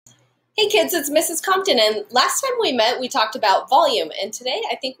Hey kids, it's Mrs. Compton, and last time we met we talked about volume, and today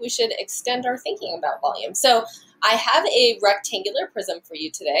I think we should extend our thinking about volume. So I have a rectangular prism for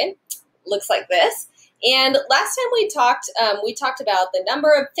you today. Looks like this. And last time we talked about the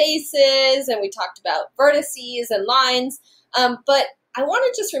number of faces, and we talked about vertices and lines, but I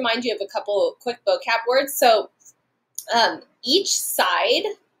want to just remind you of a couple quick vocab words. So each side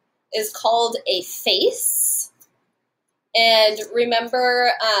is called a face. And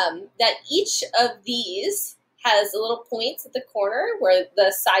remember that each of these has little points at the corner where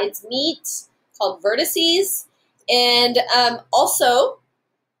the sides meet, called vertices. And also,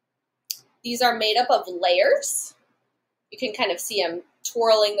 these are made up of layers. You can kind of see them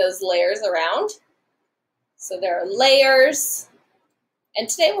twirling those layers around. So there are layers. And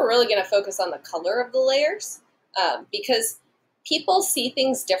today we're really going to focus on the color of the layers because people see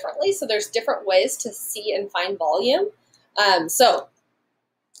things differently. So there's different ways to see and find volume. So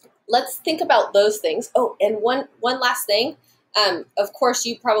let's think about those things. Oh, and one last thing. Of course,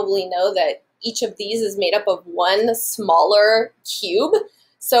 you probably know that each of these is made up of one smaller cube.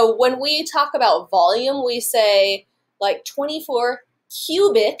 So when we talk about volume, we say like 24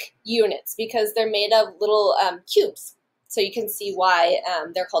 cubic units because they're made of little cubes. So you can see why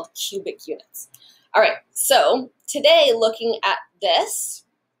they're called cubic units. All right, so today looking at this,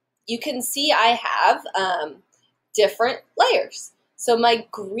 you can see I have different layers. So my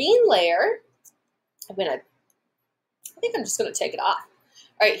green layer, I think I'm just gonna take it off.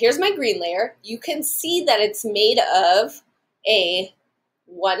 All right, here's my green layer. You can see that it's made of a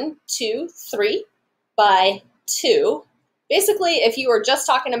 1, 2, 3 by 2. Basically, if you were just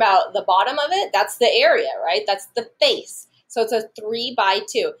talking about the bottom of it, that's the area, right? That's the face. So it's a 3 by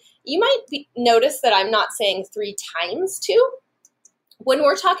 2. You might notice that I'm not saying 3 times 2. When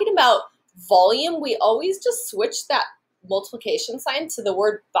we're talking about volume, we always just switch that multiplication sign to the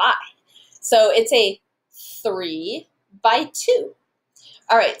word by. So it's a 3 by 2.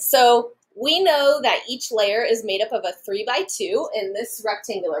 All right, so we know that each layer is made up of a 3 by 2 in this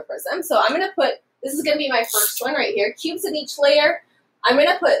rectangular prism. So I'm going to put, this is going to be my first one right here, cubes in each layer. I'm going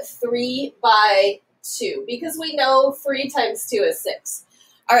to put 3 by 2 because we know 3 times 2 is 6.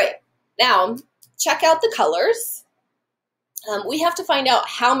 All right, now check out the colors. We have to find out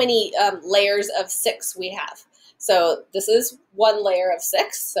how many layers of 6 we have. So this is one layer of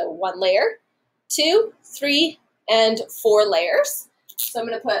 6, so one layer, 2, 3, and 4 layers. So I'm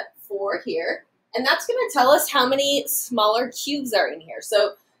going to put 4 here, and that's going to tell us how many smaller cubes are in here.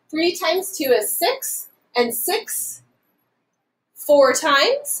 So 3 times 2 is 6, and 6 4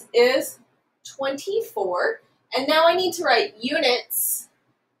 times is 24. And now I need to write units.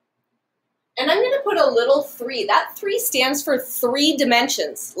 And I'm going to put a little 3. That 3 stands for 3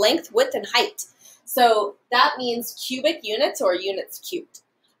 dimensions, length, width, and height. So that means cubic units or units cubed.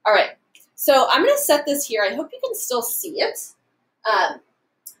 All right, so I'm going to set this here. I hope you can still see it.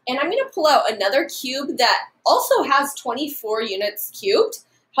 And I'm going to pull out another cube that also has 24 units cubed.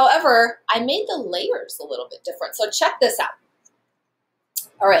 However, I made the layers a little bit different. So check this out.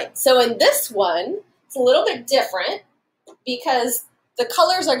 All right, so in this one, it's a little bit different because the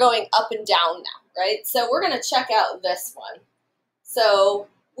colors are going up and down now, right? So we're going to check out this one. So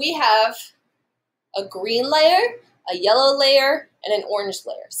we have a green layer, a yellow layer, and an orange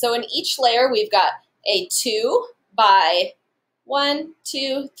layer. So in each layer, we've got a 2 by 1,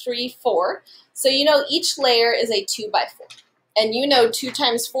 2, 3, 4. So you know each layer is a 2 by 4. And you know 2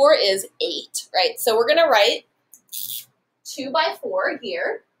 times 4 is 8, right? So we're going to write 2 by 4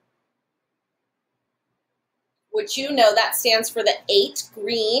 here, which you know that stands for the 8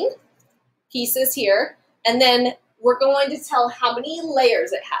 green pieces here. And then we're going to tell how many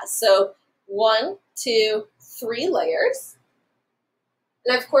layers it has. So 1, 2, 3 layers.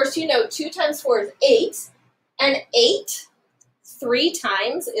 And of course, you know 2 times 4 is 8. And 8, 3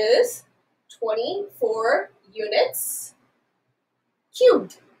 times is 24 units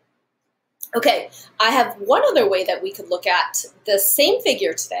cubed. Okay, I have one other way that we could look at the same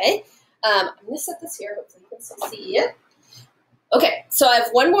figure today. I'm going to set this here, hopefully you can still see it. Okay, so I have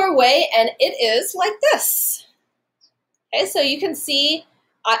one more way, and it is like this. Okay, so you can see,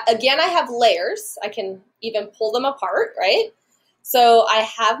 again, I have layers. I can even pull them apart, right? So I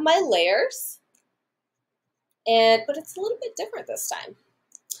have my layers, but it's a little bit different this time.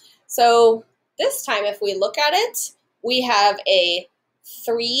 So this time, if we look at it, we have a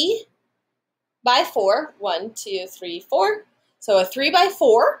 3 by 4, 1, 2, 3, 4. So a 3 by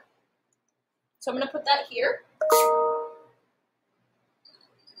 4. So I'm going to put that here.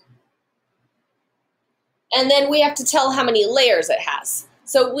 And then we have to tell how many layers it has.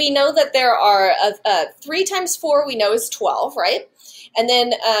 So we know that there are 3 times 4 we know is 12, right? And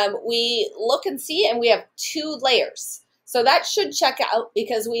then we look and see, and we have 2 layers. So that should check out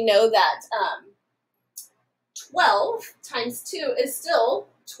because we know that 12 times 2 is still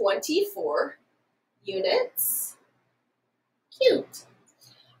 24 units cubed.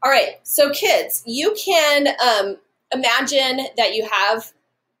 All right, so kids, you can imagine that you have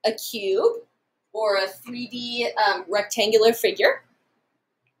a cube or a 3D rectangular figure.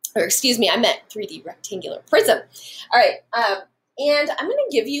 Or excuse me, I meant 3D rectangular prism. All right, and I'm going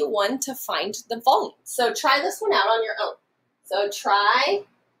to give you one to find the volume. So try this one out on your own. So try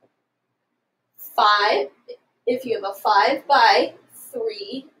 5. If you have a 5 by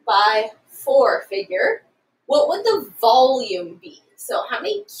 3 by 4 figure, what would the volume be? So how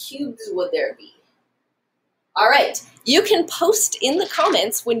many cubes would there be? All right, you can post in the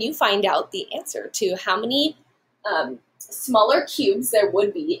comments when you find out the answer to how many smaller cubes there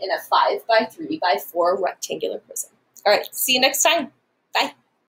would be in a 5 by 3 by 4 rectangular prism. All right, see you next time. Bye.